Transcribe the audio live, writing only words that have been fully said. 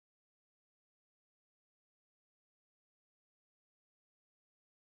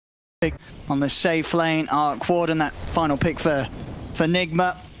on the safe lane. Arc Warden, that final pick for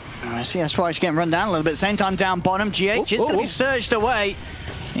NIGMA. I see S4 getting run down a little bit. Same time down bottom, GH is going to be surged away.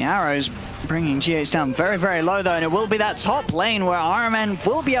 The arrows bringing GH down very, very low though, and it will be that top lane where RMN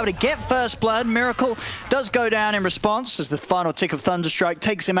will be able to get first blood. Miracle does go down in response as the final tick of Thunderstrike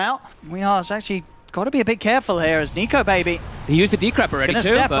takes him out. Weeha's actually got to be a bit careful here as Nico Baby. He used the decrep already too.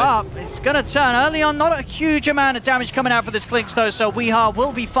 Step up. It's going to turn early on. Not a huge amount of damage coming out for this Clinks though, so Weeha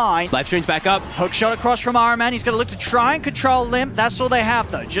will be fine. Life stream's back up. Hook shot across from RMN. He's going to look to try and control Limp. That's all they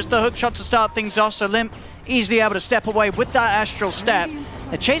have though. Just the hook shot to start things off, so Limp easily able to step away with that astral step.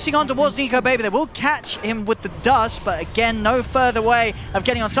 They're chasing on towards Nico Baby. They will catch him with the dust, but again, no further way of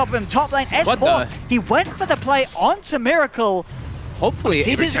getting on top of him. Top lane, S4, he went for the play onto Miracle. Hopefully,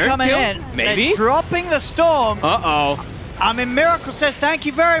 TP's coming in. Maybe? They're dropping the storm. Uh-oh. I mean, Miracle says thank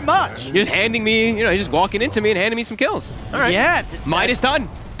you very much. You're just handing me, you know, you're just walking into me and handing me some kills. All right. Yeah. Midas done.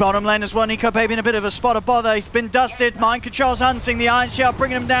 Bottom lane as well, Nico Baby in a bit of a spot of bother. He's been dusted. Mind Control's hunting the Iron Shell,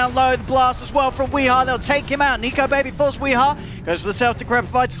 bringing him down low. The blast as well from Weeha. They'll take him out. Nico Baby falls Weeha. Goes to the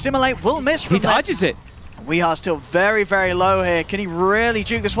self-decrepify to simulate. Will miss from He dodges it. Weeha's still very, very low here. Can he really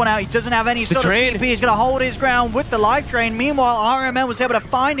juke this one out? He doesn't have any sort of TP. He's going to hold his ground with the life drain. Meanwhile, RMN was able to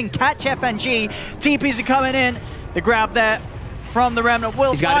find and catch FNG. TPs are coming in. The grab there from the Remnant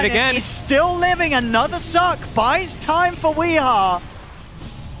will He's got it again. He's still living. Another suck. Buys time for Weeha.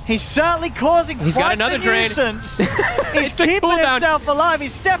 He's certainly causing quite the nuisance. He's keeping himself alive.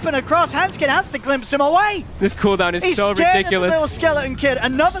 He's stepping across. Hanskin has to glimpse him away. This cooldown is so ridiculous. He's scared of the little skeleton kid.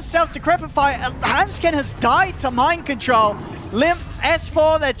 Another self-decrepify. Hanskin has died to mind control. Limp,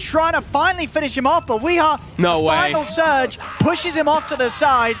 S4, they're trying to finally finish him off, but Weeha, final surge, pushes him off to the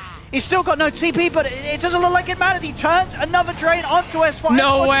side. He's still got no TP, but it doesn't look like it matters. He turns another drain onto S4.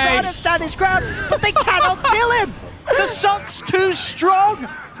 No S4 way. trying to stand his ground, but they cannot kill him. The suck's too strong.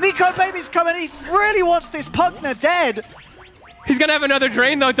 Nico Baby's coming. He really wants this Pugner dead. He's going to have another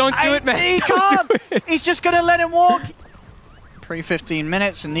drain, though. Don't do it, man. He can't. He's just going to let him walk. Pre-15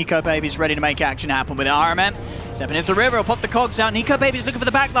 minutes, and Nico Baby's ready to make action happen with RMN. Stepping into the river, he'll pop the cogs out. Nico Baby's looking for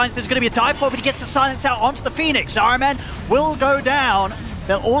the backlines. There's going to be a dive for it, but he gets the silence out onto the Phoenix. RMN will go down.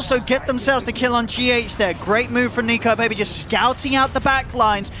 They'll also get themselves the kill on GH there. Great move from Nico Baby, just scouting out the back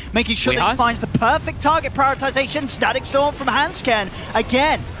lines, making sure that he finds the perfect target prioritization. Static Storm from Hanscan.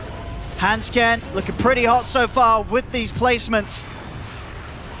 Again, Hanscan looking pretty hot so far with these placements.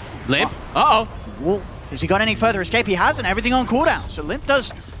 Limp. Uh-oh. Has he got any further escape? He hasn't. Everything on cooldown. So Limp does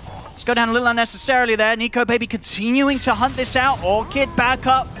just go down a little unnecessarily there. Nico Baby continuing to hunt this out. Orchid back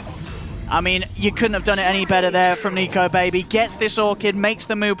up. I mean, you couldn't have done it any better there from Nico Baby. Gets this Orchid, makes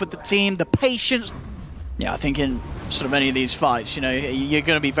the move with the team, the patience. Yeah, I think in sort of any of these fights, you know, you're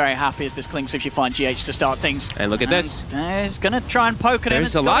going to be very happy as this Clinks if you find GH to start things. And look at this. He's going to try and poke at him.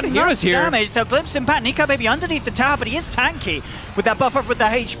 There's a lot of heroes here. They'll glimpse him back. Nico Baby underneath the tower, but he is tanky with that buff up with the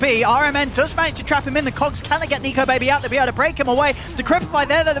HP. RMN does manage to trap him in. The cogs can get Nico Baby out. They'll be able to break him away. Decrepify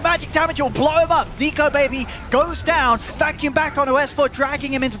there, though. The magic damage will blow him up. Nico Baby goes down. Vacuum back onto S4,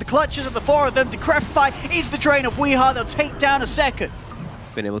 dragging him into the clutches of the four of them. Decrepify is the drain of Weeha. They'll take down a second.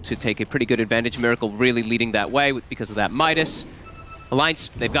 Been able to take a pretty good advantage. Miracle really leading that way because of that Midas. Alliance,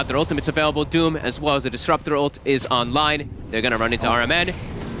 they've got their ultimates available. Doom, as well as the Disruptor ult, is online. They're going to run into RMN.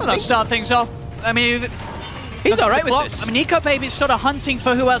 Well, they'll start things off. I mean, he's all right with this. I mean, Nico Baby's sort of hunting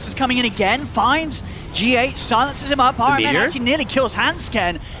for who else is coming in again. Finds GH, silences him up. RMN actually nearly kills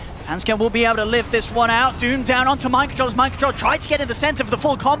Hanscan. Hanscan will be able to live this one out. Doom down onto Mind Control. Mind Control tried to get in the center for the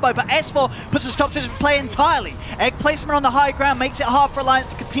full combo, but S4 puts a stop to his play entirely. Egg placement on the high ground makes it hard for Alliance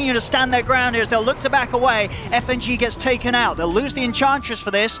to continue to stand their ground here as they'll look to back away. FNG gets taken out. They'll lose the Enchantress for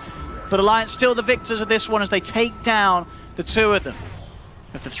this, but Alliance still the victors of this one as they take down the two of them.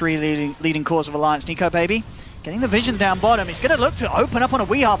 With the three leading cores of Alliance, Nico Baby getting the vision down bottom. He's going to look to open up on a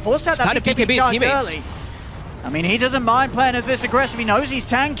Weeha, force out that BKB charge early. I mean, he doesn't mind playing as this aggressive. He knows he's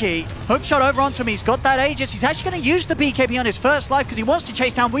tanky. Hook shot over onto him. He's got that Aegis. He's actually going to use the BKB on his first life because he wants to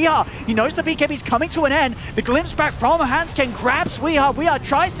chase down Weeha. He knows the BKB's coming to an end. The glimpse back from Hanskin grabs Weeha. Weeha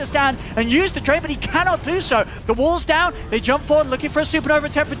tries to stand and use the drain, but he cannot do so. The wall's down. They jump forward looking for a supernova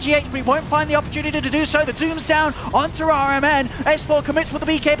attempt for GH, but he won't find the opportunity to do so. The Doom's down onto RMN. S4 commits with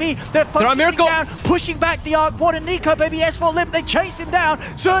the BKB. They're focusing down, pushing back the Arc Warden. Nico Baby, S4 Limp. They chase him down.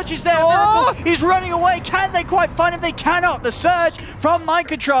 Surge is there. Miracle. He's running away. Can they quite find him? They cannot. The surge from Mind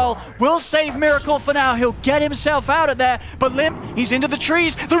Control will save Miracle for now. He'll get himself out of there, but Limp, he's into the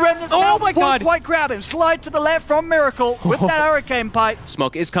trees. The Remnants won't quite grab him. Slide to the left from Miracle with that Hurricane Pipe.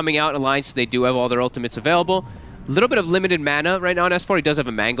 Smoke is coming out. Alliance, they do have all their ultimates available. A little bit of limited mana right now on S4. He does have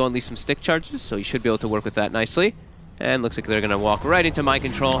a Mango and at least some stick charges, so he should be able to work with that nicely. And looks like they're going to walk right into mind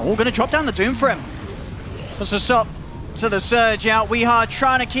control. All going to drop down the Doom for him. Just a stop to the Surge out. Weehaw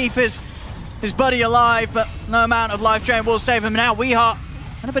trying to keep his buddy alive, but no amount of life drain will save him now. Weehaw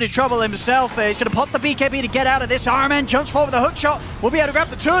in a bit of trouble himself. He's going to pop the BKB to get out of this. Ironman jumps forward with a hook shot. We'll be able to grab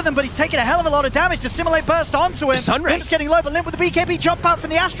the two of them, but he's taking a hell of a lot of damage to simulate burst onto him. Limp's getting low, but Limp with the BKB jump out from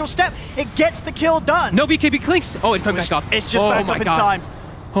the Astral Step. It gets the kill done. No BKB clinks. Oh, it's back up. It's just back up in time.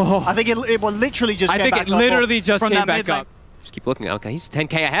 Oh. I think it will literally just get back up. I think it literally just came back up. Just keep looking. Okay, he's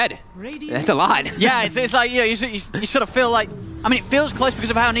 10k ahead. That's a lot. Yeah, it's like, you know, you sort of feel like, I mean, it feels close because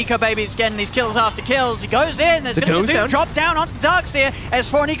of how Nico Baby is getting these kills after kills. He goes in, there's going to be a drop down onto the Darkseer.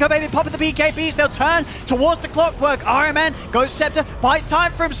 S4 Nico Baby popping the BKBs, they'll turn towards the clockwork. Iron Man goes Scepter, buys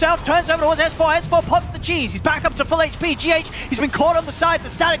time for himself, turns over towards S4. S4 pops the cheese, he's back up to full HP. GH, he's been caught on the side, the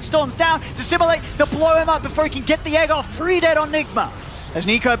Static Storm's down to simulate, they'll blow him up before he can get the egg off. 3 dead on NIGMA. As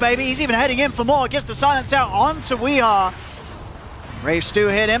Nico Baby, he's even heading in for more, gets the silence out onto Weehaw. Rave Stu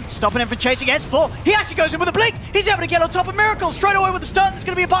hit him, stopping him from chasing S4. He actually goes in with a blink. He's able to get on top of Miracle straight away with the stun. There's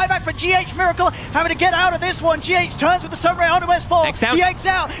going to be a buyback for GH. Miracle having to get out of this one. GH turns with the Sunray onto S4. The egg's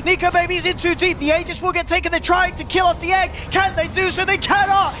out. Nico Baby's in too deep. The Aegis will get taken. They're trying to kill off the egg. Can they do so? They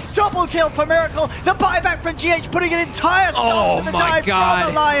cannot. Double kill for Miracle. The buyback from GH putting an entire stop to the dive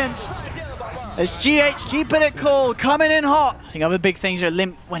from Alliance. As GH keeping it cool, coming in hot. I think other big things are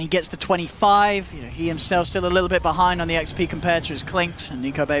Limp when he gets to 25. You know, he himself still a little bit behind on the XP compared to his Clinks, and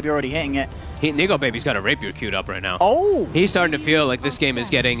Nico Baby already hitting it. Nico Baby's got a Rapier queued up right now. Oh! He's starting to feel like this game is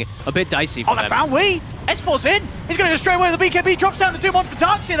getting a bit dicey for them. Oh, they found Wee! S4's in! He's going to go straight away with the BKB, drops down the Doom onto the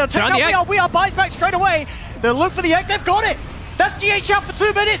Darkseer. They'll take out We Are buys back straight away. They'll look for the egg, they've got it! That's GH out for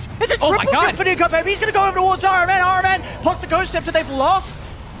 2 minutes! It's a triple kill for Nico Baby. He's going to go over towards RMN. RMN pops the Ghost Scepter, they've lost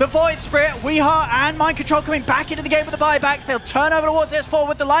the Void Spirit. Weehaw and Mind Control coming back into the game with the buybacks. They'll turn over towards S4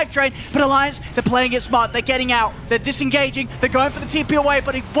 with the life drain, but Alliance, they're playing it smart. They're getting out, they're disengaging, they're going for the TP away,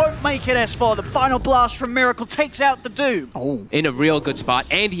 but he won't make it. S4, the final blast from Miracle takes out the Doom. Oh. In a real good spot,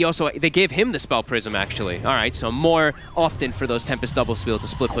 and they gave him the Spell Prism actually. Alright, so more often for those Tempest double spiel to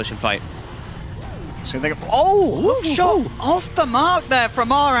split push and fight. So they go, hook shot off the mark there from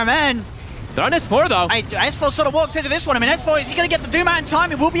RMN. They're on S4 though. S4 sort of walked into this one. I mean, S4, is he going to get the Doom out in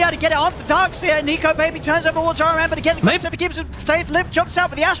time? He will be able to get it onto the Darkseer. Nico Baby turns over towards RMN, but again, the concept keeps him safe. Limp jumps out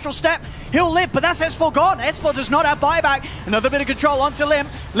with the Astral Step. He'll live, but that's S4 gone. S4 does not have buyback. Another bit of control onto Limp.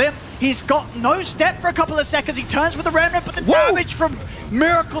 Limp, he's got no step for a couple of seconds. He turns with the Remnant, but the damage from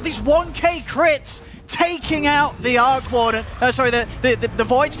Miracle, these 1k crits, taking out the Arc Warden. The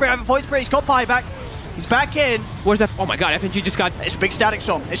Void Spirit. Void Spirit, he's got buyback. He's back in. Where's that? Oh my god, FNG just got... It's a big Static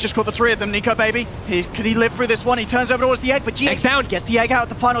Storm. It's just caught the 3 of them. Nico Baby, could he live through this one? He turns over towards the egg, but GX down. Gets the egg out at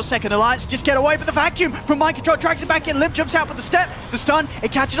the final second. Alliance just get away with the vacuum from Mind Control, drags it back in. Limp jumps out with the step, the stun.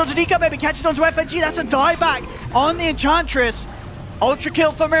 It catches onto Nico Baby, catches onto FNG. That's a dieback on the Enchantress. Ultra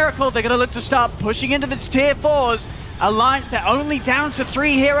kill for Miracle. They're going to look to start pushing into the tier 4s. Alliance, they're only down to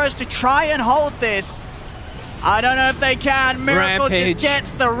 3 heroes to try and hold this. I don't know if they can. Miracle just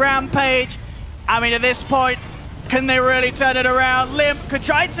gets the Rampage. I mean, at this point, can they really turn it around? Limp could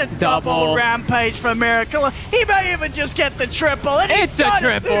try. It's a double Rampage for Miracle. He may even just get the triple. And it's a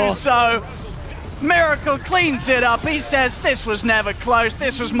triple. So Miracle cleans it up. He says, this was never close.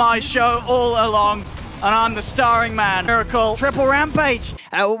 This was my show all along. And I'm the starring man. Miracle, triple Rampage.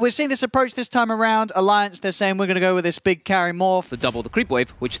 We're seeing this approach this time around. Alliance, they're saying we're going to go with this big carry morph. To double the creep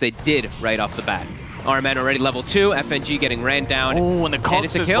wave, which they did right off the bat. Arman already level 2, FNG getting ran down. Oh, and the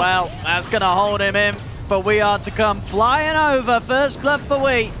Cox as well. That's going to hold him in. But we are to come flying over. First blood for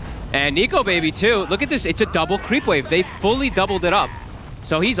Wee. And Nico Baby too. Look at this. It's a double creep wave. They fully doubled it up.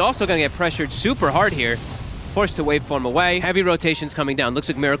 So he's also going to get pressured super hard here. Forced to waveform away. Heavy rotations coming down. Looks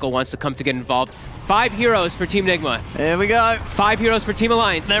like Miracle wants to come to get involved. 5 heroes for Team NIGMA. Here we go. 5 heroes for Team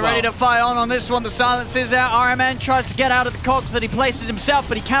Alliance. They're ready to fight on this one. The silence is out. RMN tries to get out of the cogs that he places himself,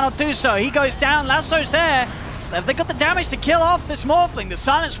 but he cannot do so. He goes down. Lasso's there. Have they got the damage to kill off this Morphling? The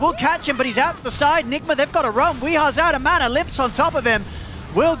silence will catch him, but he's out to the side. NIGMA, they've got to run. Weeha's out of mana. Limp's on top of him.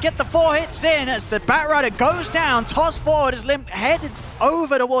 Will get the 4 hits in as the Batrider goes down, tossed forward as Limp headed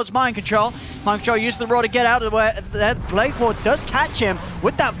over towards Mind Control. Mind Control used the Raw to get out of the way. The Blade Ward does catch him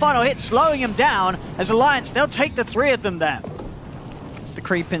with that final hit, slowing him down. As Alliance, they'll take the 3 of them there. It's the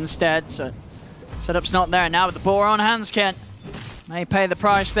creep instead, so setup's not there. Now with the Boar on hands, Kent may pay the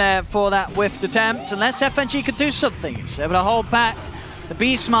price there for that whiffed attempt, unless FNG could do something. He's able to hold back. The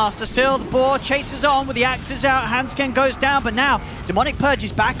Beastmaster still, the Boar chases on with the axes out, Hansken goes down, but now Demonic Purge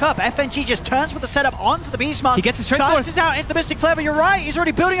is back up. FNG just turns with the setup onto the Beastmaster. He gets the strength Silence is out into the Mystic Flare, but you're right, he's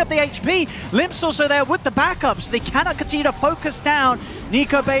already building up the HP. Limp's also there with the backup, so they cannot continue to focus down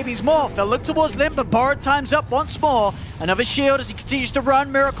Nico Baby's morph. They'll look towards Limp, but Borrowed time's up once more. Another shield as he continues to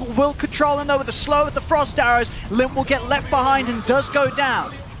run. Miracle will control him though with the slow of the Frost Arrows. Limp will get left behind and does go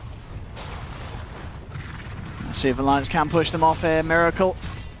down. Let's see if Alliance can push them off here. Miracle.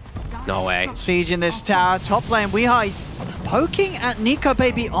 No way. Siege in this tower. Top lane, Weeha is poking at Nico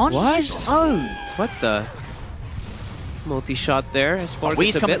Baby on his own. What the? Multi-shot there. As far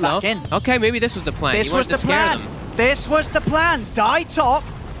Wee's as a coming bit low. back in. Okay, maybe this was the plan. This was the plan. This was the plan. Die top,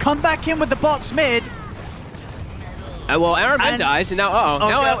 come back in with the bots mid. Well, Aramen dies, and now,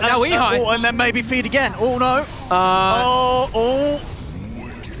 now Weeha. And then maybe feed again. Oh, no.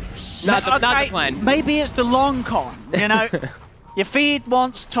 Not the plan. Maybe it's the long con, you know? You feed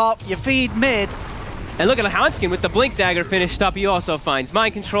once top, you feed mid. And look at Hanskin with the Blink Dagger finished up. He also finds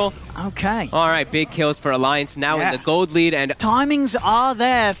Mind Control. Okay. All right, big kills for Alliance now in the gold lead. And timings are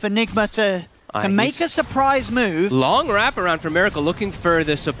there for NIGMA to make a surprise move. Long wraparound for Miracle looking for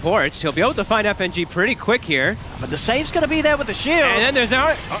the supports. He'll be able to find FNG pretty quick here. But the save's going to be there with the shield. And then there's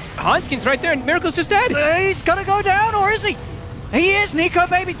Hanskin's right there, and Miracle's just dead. He's going to go down, or is he? He is. Nico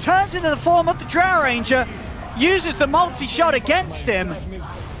Baby turns into the form of the Drow Ranger, uses the multi-shot against him.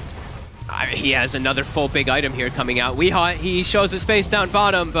 He has another full big item here coming out. He shows his face down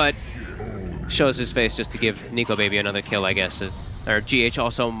bottom, but shows his face just to give Nico Baby another kill, I guess. Or GH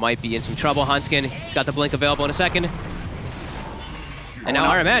also might be in some trouble. Hanskin, he's got the blink available in a second. And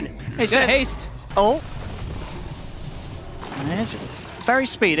now Aramen. He's got haste. Oh. There's very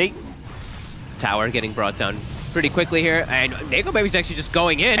speedy. Tower getting brought down pretty quickly here. And Nico Baby's actually just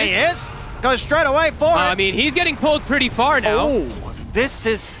going in. He is. Goes straight away for it. I mean, he's getting pulled pretty far now. Oh, this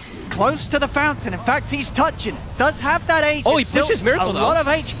is close to the fountain. In fact, he's touching it. Does have that age. Oh, he pushes Miracle, though. A lot of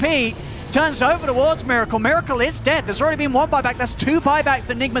HP. Turns over towards Miracle. Miracle is dead. There's already been one buyback. That's two buybacks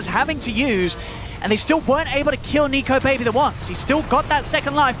that NIGMA's having to use. And they still weren't able to kill Nico Baby the once. He's still got that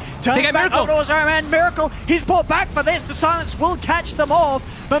second life. Turning back over towards Aramen. Miracle, he's brought back for this. The silence will catch them off.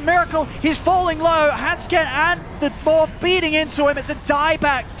 But Miracle, he's falling low. Hanskin and the morph beating into him. It's a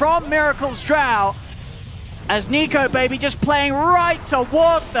dieback from Miracle's Drow. As Nico Baby just playing right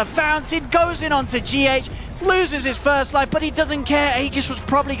towards the fountain. Goes in onto GH. Loses his first life, but he doesn't care. Aegis was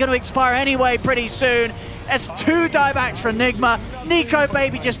probably going to expire anyway pretty soon. It's two diebacks for NIGMA. Nico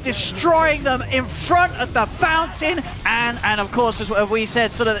Baby just destroying them in front of the fountain. And of course, as we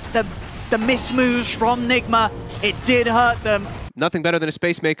said, sort of the miss moves from NIGMA, it did hurt them. Nothing better than a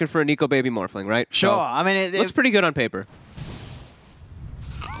Space Maker for a Nico Baby Morphling, right? Sure. So, I mean, it looks pretty good on paper.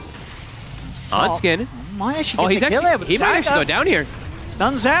 Hanskin. He might actually go down here.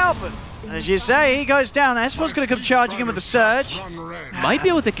 Stuns out, but as you say, he goes down. S4's going to come charging in with the surge. Might be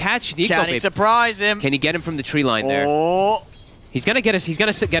able to catch Nico Baby. Can he surprise him? Can he get him from the tree line there? Oh. He's gonna get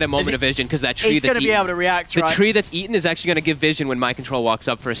a moment of vision because that tree he's going to be able to react. The tree that's eaten is actually going to give vision when Mind Control walks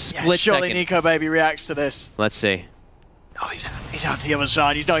up for a split second. Surely Nico Baby reacts to this. Let's see. Oh, he's out to the other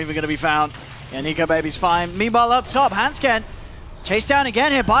side. He's not even going to be found. Yeah, Nico Baby's fine. Meanwhile, up top, Hanskin chased down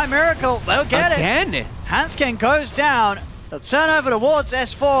again here by Miracle. They'll get it. Hanskin goes down. They'll turn over towards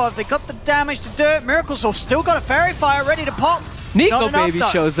S4. Have they got the damage to do it? Miracle's still got a Fairy Fire ready to pop. Nico Baby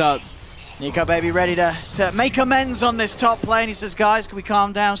shows up. Nico Baby ready to make amends on this top lane. He says, guys, can we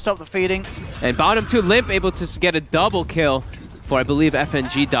calm down, stop the feeding? And bottom two, Limp able to get a double kill for, I believe,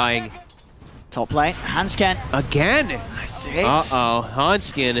 FNG dying. Top lane, Hanskin. Again. Uh-oh,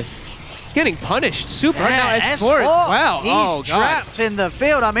 Hanskin. He's getting punished super hard now. S4 as well. He's trapped in the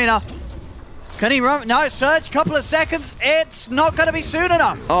field. I mean, can he run? No, Surge, couple of seconds. It's not going to be soon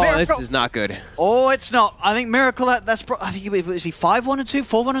enough. Oh, Miracle. This is not good. Oh, it's not. I think Miracle, I think, is he 5-1-2,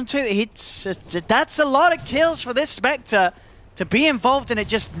 4-1-2? That's a lot of kills for this Spectre to be involved in it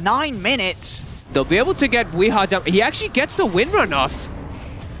just 9 minutes. They'll be able to get Weeha down. He actually gets the win run off.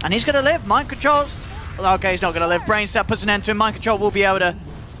 And he's going to live. Mind Controls. Okay, he's not going to live. Brain Stab puts an end to him. Mind Control will be able to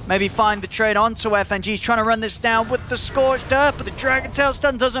maybe find the trade onto FNG. He's trying to run this down with the Scorched Earth, but the Dragon Tail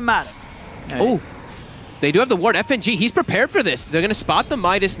stun doesn't matter. Oh, they do have the ward. FNG, he's prepared for this. They're going to spot the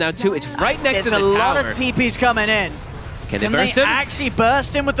Midas now, too. It's right next to the tower. There's a lot of TPs coming in. Can they burst him? Actually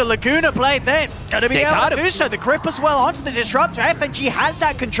burst in with the Laguna Blade. They're going to be able to do so. The grip as well onto the Disruptor. FNG has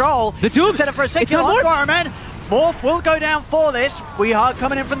that control. The Doom. Set it for a second. Morph will go down for this. Weeha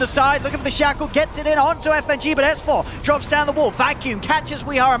coming in from the side, looking for the shackle, gets it in onto FNG, but S4 drops down the wall. Vacuum catches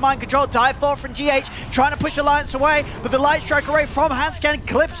Weeha and Mind Control. Dive 4 from GH, trying to push Alliance away, but the Light Strike array from Hanskin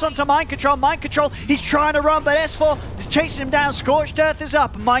clips onto Mind Control. Mind Control, he's trying to run, but S4 is chasing him down. Scorched Earth is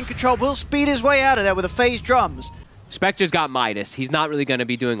up, and Mind Control will speed his way out of there with the phased drums. Spectre's got Midas. He's not really going to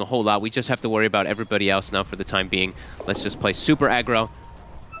be doing a whole lot. We just have to worry about everybody else now for the time being. Let's just play super aggro.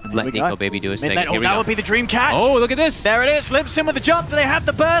 Let Nico Baby do his thing. That would be the dream catch. Oh, look at this. There it is. Limps in with the jump. Do they have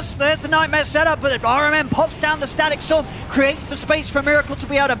the burst? There's the Nightmare setup, but RMN pops down the Static Storm, creates the space for Miracle to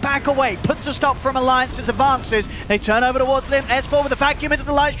be able to back away, puts a stop from Alliance's advances. They turn over towards Limp. S4 with the vacuum into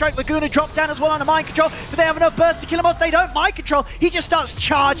the Light Strike. Laguna drop down as well on the Mind Control. Do they have enough burst to kill him off? They don't. Mind Control. He just starts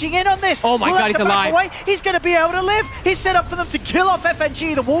charging in on this. Oh my God, he's alive. Away. He's going to be able to live. He's set up for them to kill off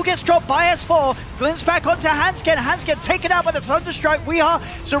FNG. The wall gets dropped by S4. Glints back onto Hansken. Hansken taken out by the Thunderstrike. We are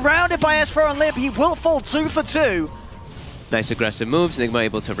surrounded by S4 and Limp. He will fall 2 for 2. Nice aggressive moves. NIGMA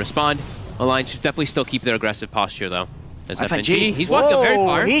able to respond. Alliance should definitely still keep their aggressive posture, though. As FNG, he's walking up very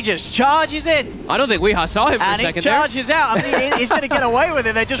far. He just charges in. I don't think Weehaw saw him for a second And he charges out. I mean, he's going to get away with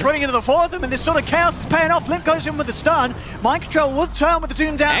it. They're just running into the four of them, and this sort of chaos is paying off. Limp goes in with the stun. Mind Control will turn with the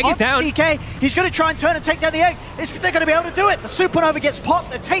Doom down. Egg is down. DK. He's going to try and turn and take down the Egg. They're going to be able to do it. The Supernova gets popped.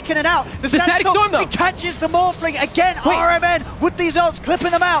 They're taking it out. The Static Storm, though. He catches the Morphling. Again, RMN with these ults,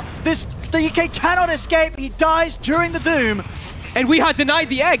 clipping them out. This DK cannot escape. He dies during the Doom. And Weehaw denied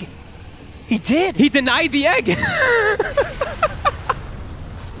the Egg. He did. He denied the Egg.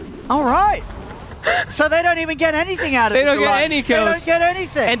 All right. So they don't even get anything out of it. They don't get any kills. They don't get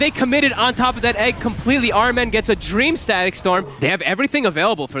anything. And they committed on top of that Egg completely. RMN gets a Dream Static Storm. They have everything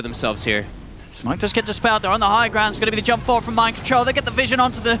available for themselves here. Smoke just gets dispelled. They're on the high ground. It's going to be the jump forward from Mind Control. They get the vision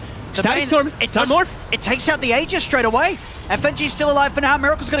onto the Static Storm. It takes out the Aegis straight away. FNG's still alive for now.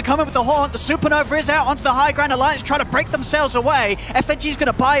 Miracle's going to come in with the Haunt. The Supernova is out onto the high ground. Alliance trying to break themselves away. FNG's going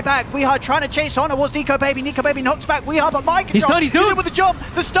to buy back. Weehaw trying to chase on towards Nico Baby. Nico Baby knocks back Weehaw, but Mind Control. He's done. He's in with the jump,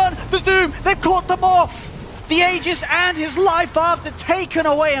 the stun, the Doom. They've caught them all. The Aegis and his life after taken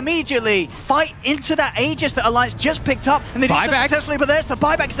away immediately. Fight into that Aegis that Alliance just picked up, and they do so successfully, but there's the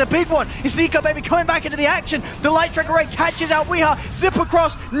buyback. It's a big one. It's Nico Baby coming back into the action. The Light Strike Array catches out Weehaw. Zip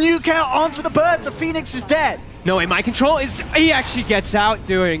across, nuke out onto the bird. The Phoenix is dead. No way, Mind Control is... He actually gets out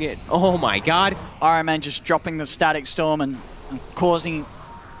doing it. Oh my God. RMN just dropping the Static Storm and causing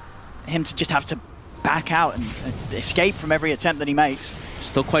him to just have to back out and escape from every attempt that he makes.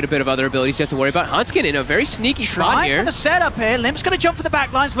 Still quite a bit of other abilities you have to worry about. Hansken in a very sneaky spot here. Trying for the setup here. Limp's going to jump for the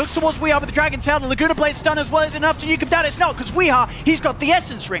back lines. Looks towards Weehaw with the Dragon Tail. The Laguna Blade stun as well. Is enough to nuke him down? It's not, because Weehaw, he's got the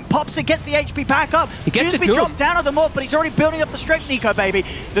Essence Ring. Pops it, gets the HP back up. He gets to drop down on the morph, but he's already building up the strength, Nico Baby.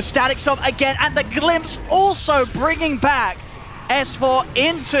 The Static Storm again, and the Glimpse also bringing back S4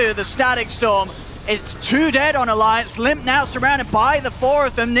 into the Static Storm. It's 2 dead on Alliance. Limp now surrounded by the 4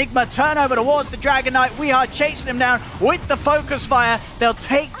 of them. NIGMA turn over towards the Dragon Knight. We are chasing him down with the Focus Fire. They'll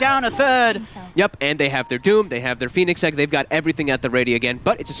take down a 3rd. Yep, and they have their Doom, they have their Phoenix Egg, they've got everything at the ready again,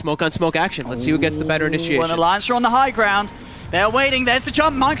 but it's a smoke-on-smoke action. Let's see who gets the better initiation. When Alliance are on the high ground, they're waiting. There's the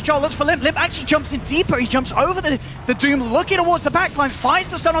jump. Mind Control looks for Limp. Limp actually jumps in deeper. He jumps over the Doom, looking towards the backlines, finds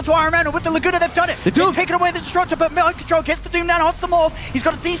the stun onto RMN, and with the Laguna, they've done it. They've taken away the Destructor, but Mind Control gets the Doom down onto the Morph. He's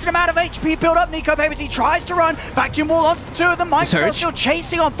got a decent amount of HP built up. Nico Baby, he tries to run. Vacuum Wall onto the 2 of them. Mind Control still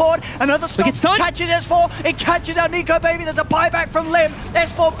chasing on forward. Another stop catches S4. It catches out Nico Baby. There's a buyback from Limp.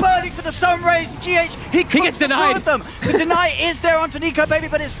 S4 burning to the sun rays. GH, he gets denied. 2 of them. The deny is there onto Nico Baby,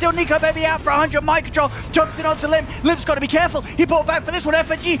 but it's still Nico Baby out for 100. Mind Control jumps in onto Limp. Limp's got to be careful. He brought back for this one.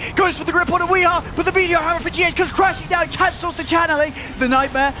 FNG goes for the grip on a Weehaw, but the Meteor Hammer for GH goes crashing down, cancels the channeling. The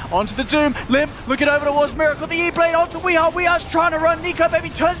Nightmare onto the Doom. Limp looking over towards Miracle. The E-Blade onto Weehaw. Weehaw's trying to run. Nico Baby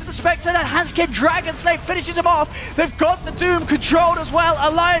turns to the Spectre. That Hansken Dragon Slave finishes him off. They've got the Doom controlled as well.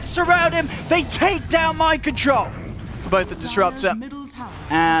 Alliance surround him. They take down Mind Control. For both the Disruptor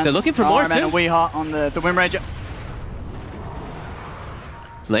and they're looking for more too. And Weehaw on the Wind Ranger.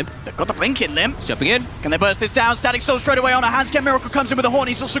 Limp. They've got the blink in, Limp. He's jumping in. Can they burst this down? Static Storm straight away on a Hansken. Miracle comes in with a Horn.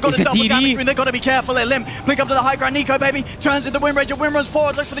 He's also got a double damage. They've got to be careful there. Limp. Blink up to the high ground. Nico Baby turns in the Wind Ranger. Wind runs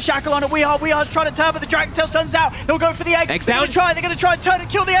forward. Looks for the Shackle on it. Weeha's trying to turn, but the Dragon Tail stuns out. They'll go for the Egg. Egg's They're going to try and turn and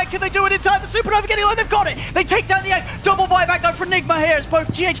kill the Egg. Can they do it in time? The Supernova getting on. They've got it. They take down the Egg. Double buyback though for NIGMA here. It's both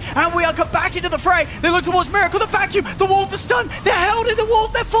GH and Weehaw come back into the fray. They look towards Miracle. The Vacuum. The wall. The stun. They're held in the wall.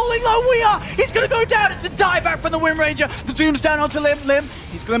 They're falling low. Weehaw. He's going to go down. It's a dive back from the Wind Ranger. The Doom's down onto Limp.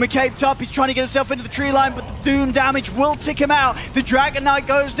 He's Glimmer caped up. He's trying to get himself into the tree line, but the Doom damage will tick him out. The Dragon Knight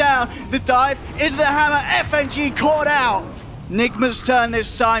goes down. The dive into the hammer. FNG caught out. NIGMA's turn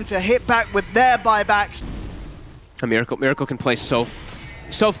this time to hit back with their buybacks. A Miracle can play so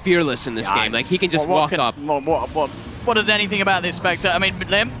fearless in this game. Like, he can just walk up. What is anything about this Spectre? I mean,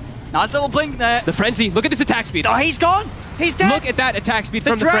 Limp, nice little blink there. The Frenzy. Look at this attack speed. Oh, he's gone. He's dead. Look at that attack speed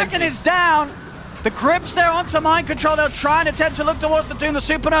from the Frenzy. The Dragon is down. The grip's there onto Mind Control. They'll try and attempt to look towards the Doom. The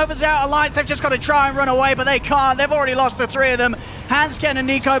Supernova's out. Alliance, they've just got to try and run away, but they can't. They've already lost the 3 of them. Hansken and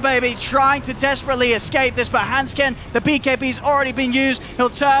Nico Baby trying to desperately escape this, but Hansken, the BKB's already been used. He'll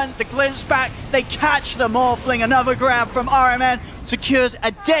turn the glimpse back. They catch the Morphling. Another grab from RMN secures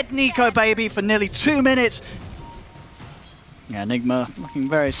a dead Nico Baby for nearly 2 minutes. Yeah, NIGMA looking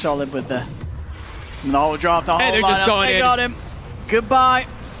very solid with the whole draft, the whole they're just going in. They got him. Goodbye.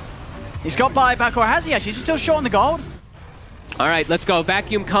 He's got buyback, or has he actually? He's still short on the gold. All right, let's go.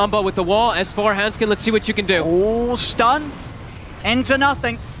 Vacuum combo with the wall. S4 Hansken, let's see what you can do. Oh, stun into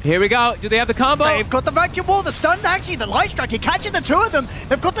nothing. Here we go. Do they have the combo? They've got the vacuum wall, the stun, actually, the light strike. He catches the two of them.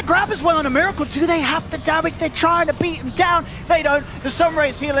 They've got the grab as well on a Miracle. Do they have the damage? They're trying to beat him down. They don't. The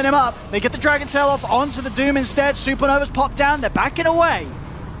Sunray's healing him up. They get the Dragon Tail off onto the Doom instead. Supernova's popped down. They're backing away.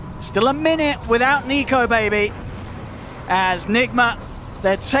 Still a minute without Nico Baby. As NIGMA,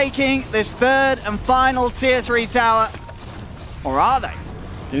 they're taking this third and final tier 3 tower. Or are they?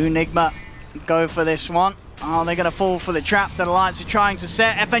 Do NIGMA go for this one? Are they going to fall for the trap that Alliance are trying to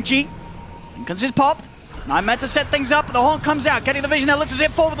set? FNG, Lincoln's is popped. NIGMA to set things up, but the horn comes out, getting the vision. There looks as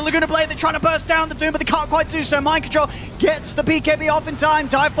if forward with the Laguna Blade. They're trying to burst down the Doom, but they can't quite do so. Mind Control gets the BKB off in time.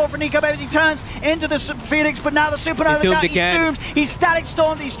 Dive 4 for Nico Baby as he turns into the Phoenix, but now the Supernova down. He's doomed. He's static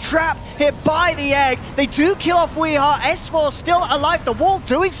stormed. He's trapped here by the egg. They do kill off Weeheart. S4 still alive. The wall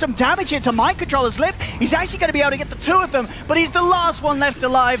doing some damage here to Mind Controller's lip. He's actually going to be able to get the two of them, but he's the last one left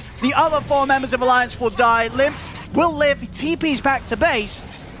alive. The other 4 members of Alliance will die. Limp will live. He TP's back to base.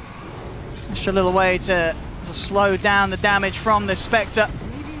 Just a little way to slow down the damage from this Spectre.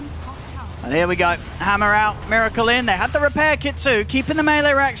 And here we go. Hammer out, Miracle in. They had the repair kit too, keeping the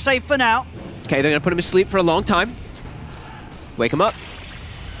melee rack safe for now. Okay, they're going to put him to sleep for a long time. Wake him up.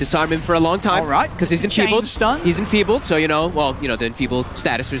 Disarm him for a long time. All right. Because he's enfeebled. Stun. He's enfeebled, so, the enfeebled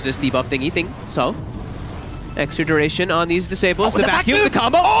status resist debuff thingy thing. So, extra duration on these disables. The vacuum, the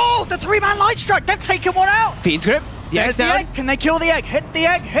combo. Oh, the 3-man light strike. They've taken one out. Fiend's grip. The egg's down. Egg. Can they kill the egg? Hit the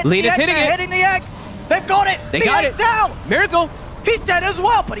egg. Hit Lean the is egg. hitting They're it. hitting the egg. They've got it. They the got egg's it. out. Miracle. He's dead as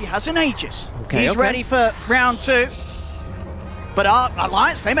well, but he has an Aegis. Okay, He's ready for round 2. But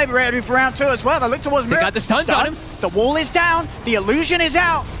Alliance, they may be ready for round 2 as well. They look towards Miracle. They got the stuns on him. The wall is down. The illusion is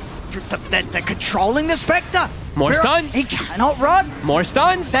out. They're controlling the Spectre. More stuns. He cannot run. More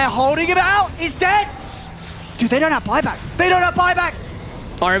stuns. They're holding him out. He's dead. Dude, they don't have buyback. They don't have buyback.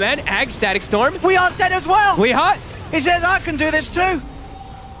 RMN, Ag, Static Storm. Weeheart's dead as well. Weeheart. He says, I can do this too.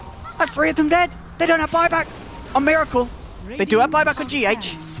 That's 3 of them dead. They don't have buyback on Miracle. They do have buyback on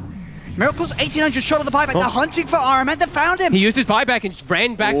GH. Miracle's 1800 shot on the buyback. They're hunting for RMN. They found him. He used his buyback and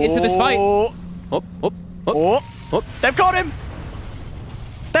ran back into this fight. They've got him.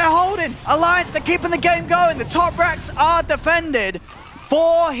 They're holding. Alliance, they're keeping the game going. The top racks are defended.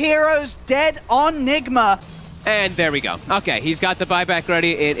 4 heroes dead on NIGMA. And there we go. Okay, he's got the buyback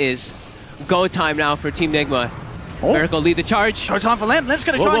ready. It is go time now for Team NIGMA. Miracle lead the charge. No time for Limp. Limp's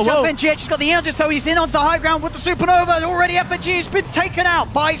going to try and jump in. GH has got the Angels, though. He's in onto the high ground with the Supernova. Already FNG has been taken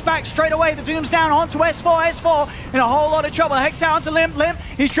out. Buys back straight away. The Doom's down onto S4. S4 in a whole lot of trouble. Hex out onto Limp. Limp,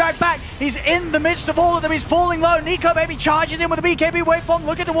 he's dragged back. He's in the midst of all of them. He's falling low. Nico Baby charges in with a BKB waveform,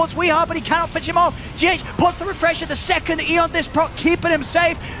 looking towards Weeheart, but he cannot finish him off. GH pops the refresher. The second E on this proc, keeping him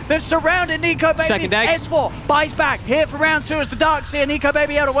safe. They've surrounded Nico Baby. Second egg. S4 buys back. Here for round 2 as the Dark's here. Nico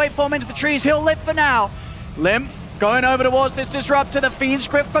Baby able to waveform into the trees. He'll live for now. Limp going over towards this Disruptor. The Fiend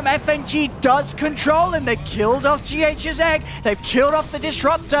script from FNG does control him. They killed off GH's egg. They've killed off the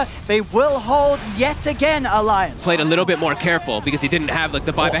Disruptor. They will hold yet again, Alliance. Played a little bit more careful because he didn't have like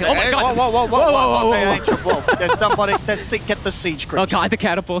the buyback. Oh my god! Whoa. There's somebody. Let's get the siege script. Oh god, the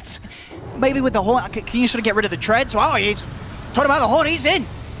catapults. Maybe with the horn. Can you sort of get rid of the treads? Wow, he's talking about the horn. He's in.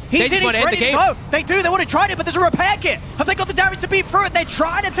 He's ready to go. They do. They would have tried it, but there's a repair kit. Have they got the damage to beat through it? They're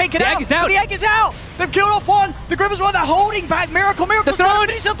trying to take it out. The egg is out. They've killed off one. The Grim is one. They're holding back. Miracle's trying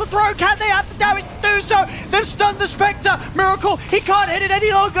to finish off the throw. Can they have the damage to do so? They've stunned the Spectre. Miracle, he can't hit it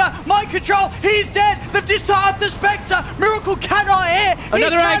any longer. Mind Control, he's dead. They've disarmed the Spectre. Miracle cannot hit.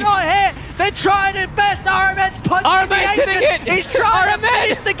 Another egg. He cannot hit. They're trying their best. RMN's punching the RMN's hitting it. He's trying to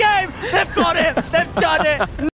finish the game. They've got him. They've done it.